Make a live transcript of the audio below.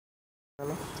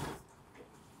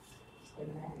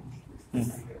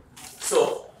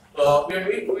So, we are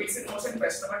doing fluids in motion,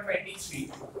 question number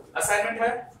 23. Assignment है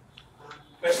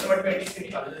question number 23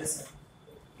 निकालो जैसे.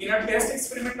 In a test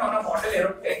experiment on a model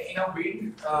aeroplane in a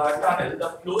wind tunnel, the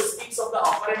flow speeds of the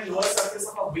upper and lower surface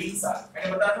of a wings are.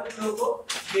 मैंने बताया था तुम लोगों को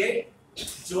कि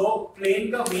जो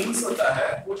प्लेन का विंग्स होता है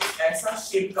वो ऐसा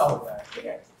शेप का होता है, ठीक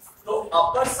है? तो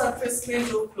अपर सरफेस में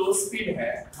जो फ्लो स्पीड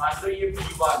है, मान लो ये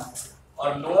v1 है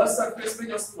और लोअर सरफेस में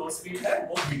जो फ्लो स्पीड है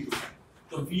वो v2 है.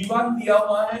 तो v1 दिया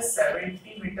हुआ है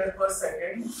 70 मीटर पर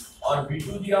सेकंड और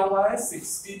v2 दिया हुआ है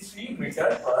 63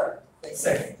 मीटर पर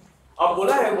सेकंड. अब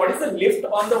बोला है what is the lift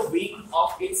on the wing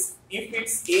of its if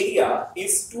it's area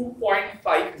is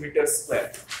 2.5 metre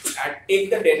square and take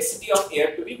the density of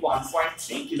air to be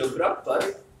 1.3 kilogram पर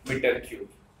metre cube.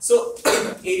 So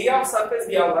area of surface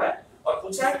दिया हुआ है और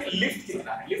पूछा है कि लिफ्ट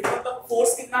कितना है. लिफ्ट मतलब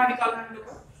फोर्स कितना है निकालना है हम लोग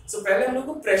को. सो पहले हम लोग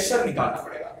को प्रेशर निकालना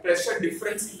पड़ेगा. प्रेशर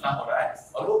डिफरेंस कितना हो रहा है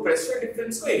और वो प्रेशर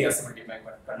डिफरेंस को एरिया से मल्टीप्लाई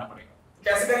करना पड़ेगा.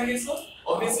 कैसे करेंगे इसको?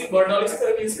 ऑब्वियसली बर्नौलीज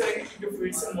थ्योरम यूज करेंगे क्योंकि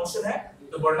फ्लूइड्स इन मोशन है.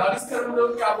 तो बर्नौलीज थ्योरम में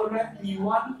लोग क्या बोल रहे हैं?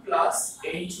 P1 plus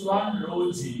H1 rho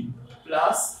g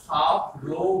plus half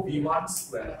rho V1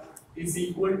 square is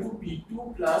equal to P2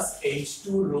 plus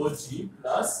H2 rho g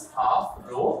plus half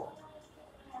rho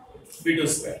V2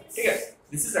 square. ठीक है?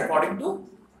 This is according to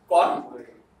कौन?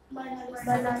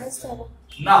 Bernard's theorem.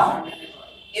 Now,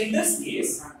 in this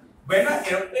case, when an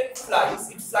airplane flies,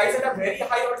 it flies at a very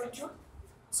high altitude.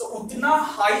 So, उतना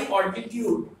high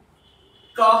altitude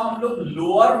का हम लोग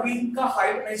lower wing का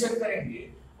height measure करेंगे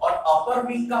और अपर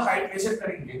विंग का हाइट मेजर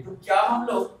करेंगे तो क्या हम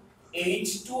लोग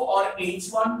H2 और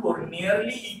H1 को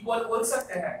नियरली इक्वल बोल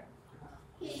सकते हैं?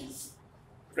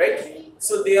 Right?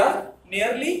 So they are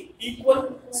nearly equal.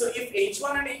 So if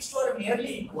H1 and H2 are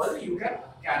nearly equal, you can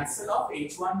cancel off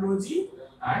H1 rho g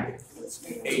and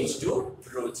H2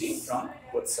 rho g from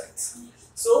both sides.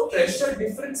 So pressure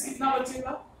difference कितना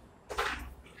बचेगा?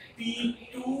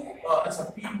 P2 अच्छा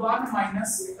P1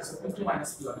 minus अच्छा P2 minus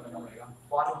P1 करना पड़ेगा.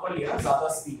 One ऊपर लिया ज्यादा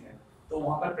speed है तो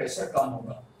वहां पर प्रेशर कम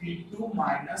होगा. P2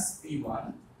 minus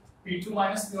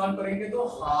P1 करेंगे तो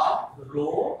half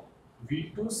rho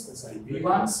V2 sorry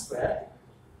V1 square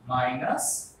minus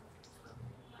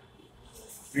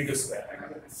V2 square.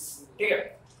 ठीक है.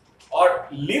 और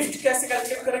लिफ्ट कैसे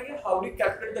कैलकुलेट करेंगे? How do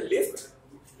calculate the lift?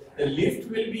 The lift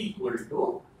will be equal to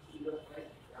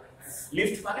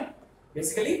lift माने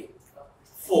बेसिकली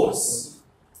फोर्स.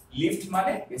 लिफ्ट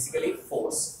माने बेसिकली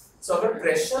फोर्स. सो अगर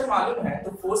प्रेशर मालूम है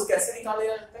तो फोर्स कैसे निकाले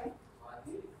जाते हैं?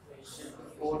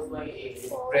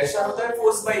 प्रेशर होता है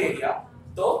फोर्स बाय एरिया.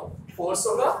 तो फोर्स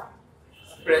होगा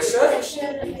pressure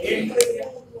into area.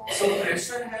 So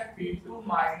pressure है P2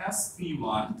 minus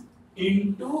P1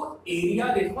 into area.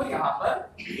 देखो यहाँ पर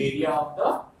एरिया ऑफ द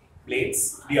प्लेट्स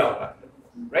दिया हुआ है,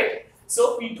 राइट? सो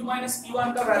P2 minus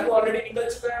P1 का वैल्यू ऑलरेडी निकल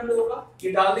चुका है हम लोगों का.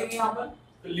 ये डाल देंगे यहाँ पर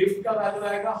तो लिफ्ट का वैल्यू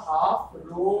आएगा half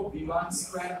rho V1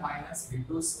 square minus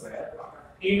V2 square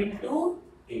into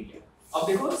area. अब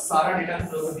देखो सारा डेटा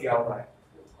हम लोगों को दिया हुआ है.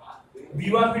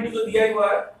 V1 V2 तो दिया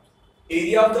हुआ है.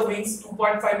 Area of the wings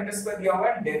 2.5 metre square दिया हुआ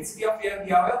है. डेंसिटी ऑफ एयर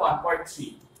दिया हुआ है 1.3.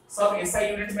 सब एसआई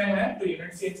यूनिट में है तो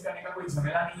यूनिट चेंज करने का कोई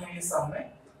झमेला नहीं है. ये सब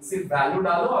में सिर्फ वैल्यू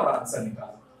डालो और आंसर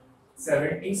निकालो.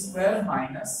 70 square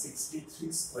minus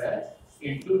 63 square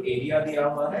into area दिया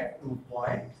हुआ है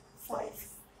 2.5.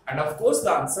 And of course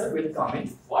the answer will come in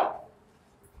what?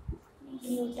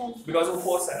 Newton. Because of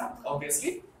force है ना,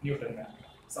 obviously Newton में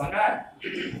आएगा. समझ में आया?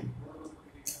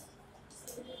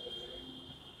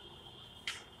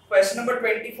 Question number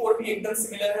 24 भी एकदम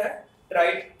सिमिलर है. Try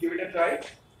it, give it a try.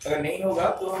 अगर नहीं होगा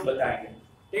तो हम बताएंगे.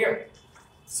 ठीक है?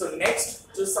 So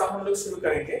next जो सम हम लोग शुरू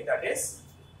करेंगे that is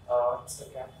इसका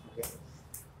क्या?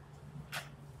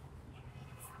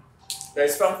 That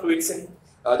is from fluids in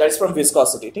that is from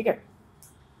viscosity. ठीक है?